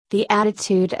The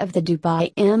attitude of the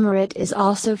Dubai Emirate is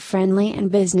also friendly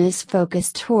and business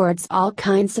focused towards all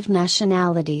kinds of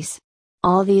nationalities.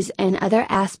 All these and other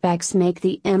aspects make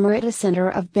the Emirate a center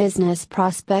of business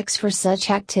prospects for such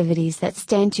activities that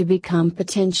stand to become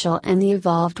potential in the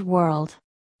evolved world.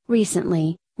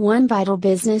 Recently, one vital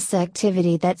business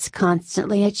activity that's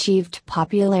constantly achieved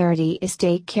popularity is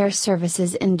daycare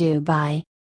services in Dubai.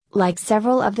 Like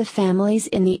several of the families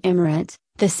in the Emirate,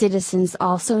 the citizens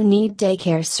also need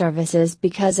daycare services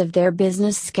because of their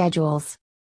business schedules.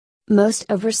 Most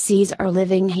overseas are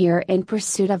living here in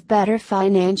pursuit of better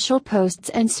financial posts,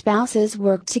 and spouses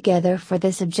work together for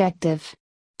this objective.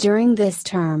 During this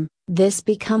term, this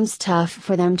becomes tough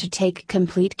for them to take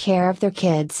complete care of their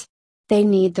kids. They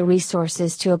need the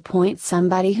resources to appoint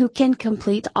somebody who can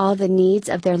complete all the needs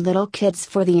of their little kids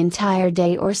for the entire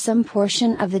day or some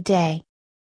portion of the day.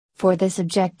 For this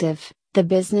objective, the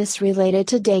business related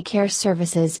to daycare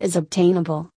services is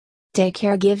obtainable.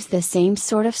 Daycare gives the same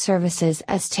sort of services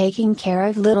as taking care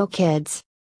of little kids.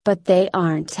 But they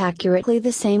aren't accurately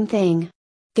the same thing.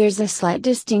 There's a slight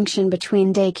distinction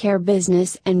between daycare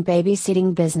business and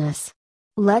babysitting business.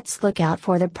 Let's look out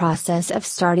for the process of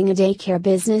starting a daycare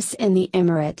business in the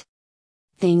Emirate.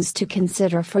 Things to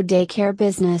consider for daycare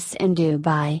business in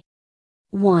Dubai.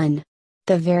 1.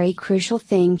 The very crucial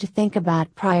thing to think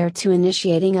about prior to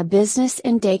initiating a business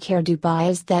in daycare Dubai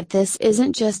is that this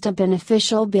isn't just a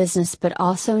beneficial business but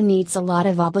also needs a lot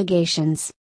of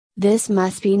obligations. This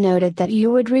must be noted that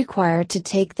you would require to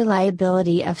take the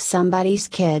liability of somebody's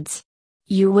kids.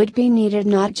 You would be needed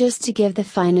not just to give the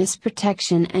finest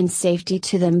protection and safety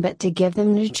to them but to give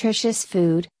them nutritious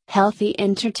food, healthy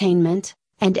entertainment,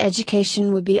 and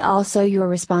education would be also your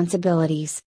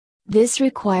responsibilities. This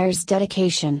requires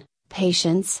dedication,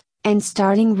 patience, and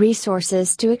starting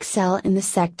resources to excel in the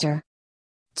sector.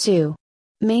 2.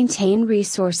 Maintain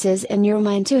resources in your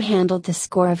mind to handle the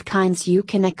score of kinds you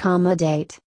can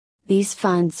accommodate. These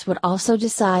funds would also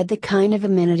decide the kind of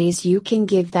amenities you can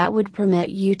give that would permit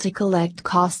you to collect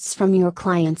costs from your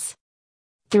clients.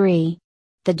 3.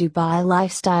 The Dubai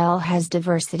lifestyle has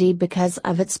diversity because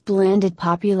of its blended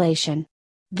population.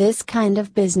 This kind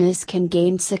of business can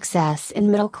gain success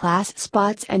in middle-class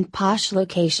spots and posh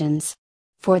locations.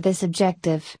 For this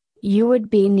objective, you would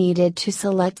be needed to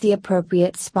select the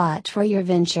appropriate spot for your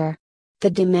venture. The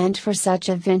demand for such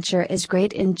a venture is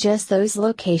great in just those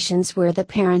locations where the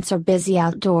parents are busy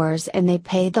outdoors and they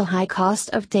pay the high cost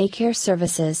of daycare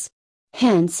services.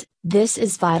 Hence, this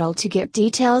is vital to get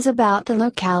details about the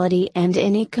locality and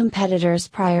any competitors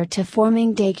prior to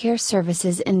forming daycare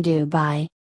services in Dubai.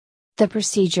 The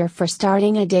procedure for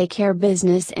starting a daycare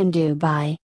business in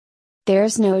Dubai.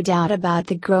 There's no doubt about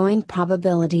the growing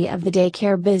probability of the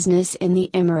daycare business in the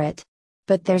Emirate.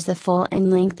 But there's a full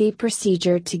and lengthy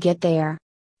procedure to get there.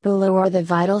 Below are the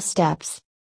vital steps.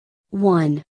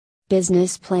 1.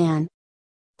 Business plan.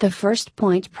 The first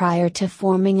point prior to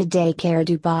forming a daycare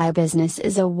Dubai business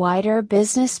is a wider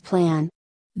business plan.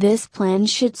 This plan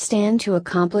should stand to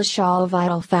accomplish all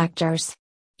vital factors.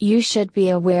 You should be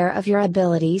aware of your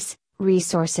abilities,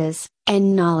 resources,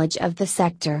 and knowledge of the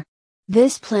sector.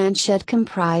 This plan should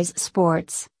comprise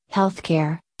sports,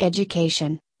 healthcare,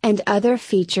 education, and other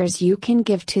features you can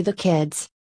give to the kids.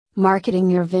 Marketing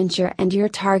your venture and your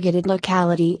targeted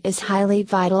locality is highly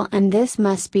vital, and this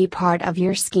must be part of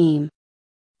your scheme.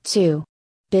 2.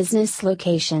 Business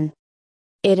location.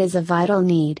 It is a vital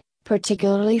need,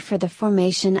 particularly for the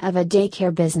formation of a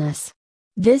daycare business.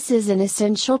 This is an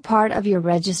essential part of your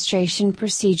registration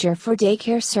procedure for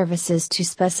daycare services to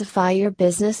specify your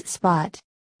business spot.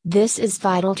 This is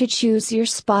vital to choose your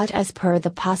spot as per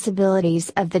the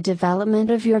possibilities of the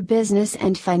development of your business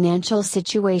and financial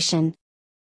situation.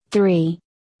 3.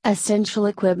 Essential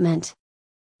equipment.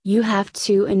 You have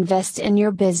to invest in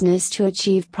your business to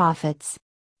achieve profits.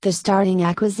 The starting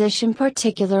acquisition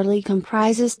particularly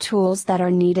comprises tools that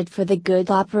are needed for the good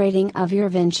operating of your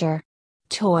venture.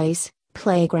 Toys,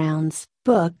 playgrounds,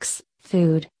 books,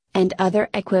 food, and other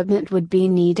equipment would be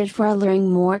needed for alluring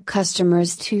more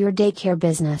customers to your daycare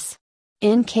business.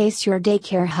 In case your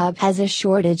daycare hub has a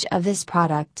shortage of this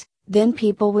product, then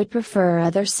people would prefer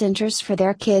other centers for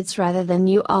their kids rather than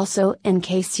you, also in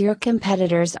case your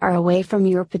competitors are away from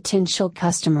your potential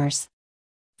customers.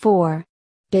 4.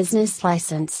 Business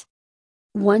license.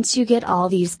 Once you get all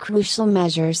these crucial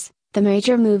measures, the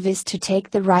major move is to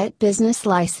take the right business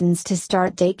license to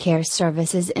start daycare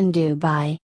services in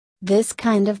Dubai. This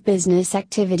kind of business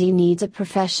activity needs a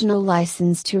professional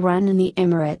license to run in the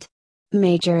Emirate.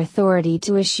 Major authority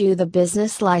to issue the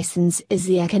business license is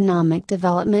the Economic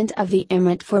Development of the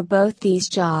Emirate for both these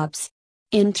jobs.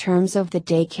 In terms of the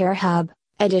daycare hub,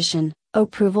 addition,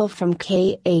 Approval from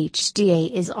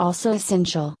KHDA is also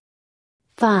essential.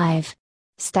 5.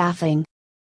 Staffing.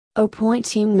 Appoint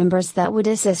team members that would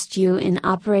assist you in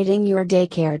operating your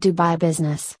Daycare Dubai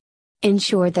business.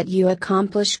 Ensure that you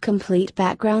accomplish complete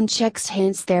background checks,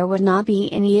 hence there would not be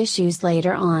any issues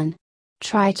later on.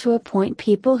 Try to appoint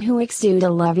people who exude a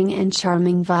loving and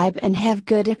charming vibe and have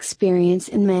good experience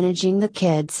in managing the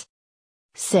kids.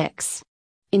 6.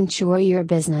 Insure your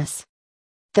business.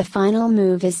 The final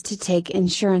move is to take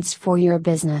insurance for your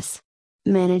business.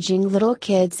 Managing little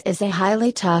kids is a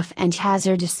highly tough and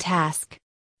hazardous task.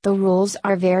 The rules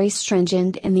are very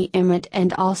stringent in the Emirate,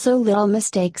 and also little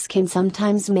mistakes can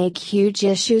sometimes make huge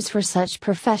issues for such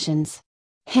professions.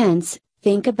 Hence,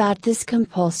 think about this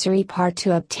compulsory part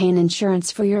to obtain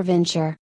insurance for your venture.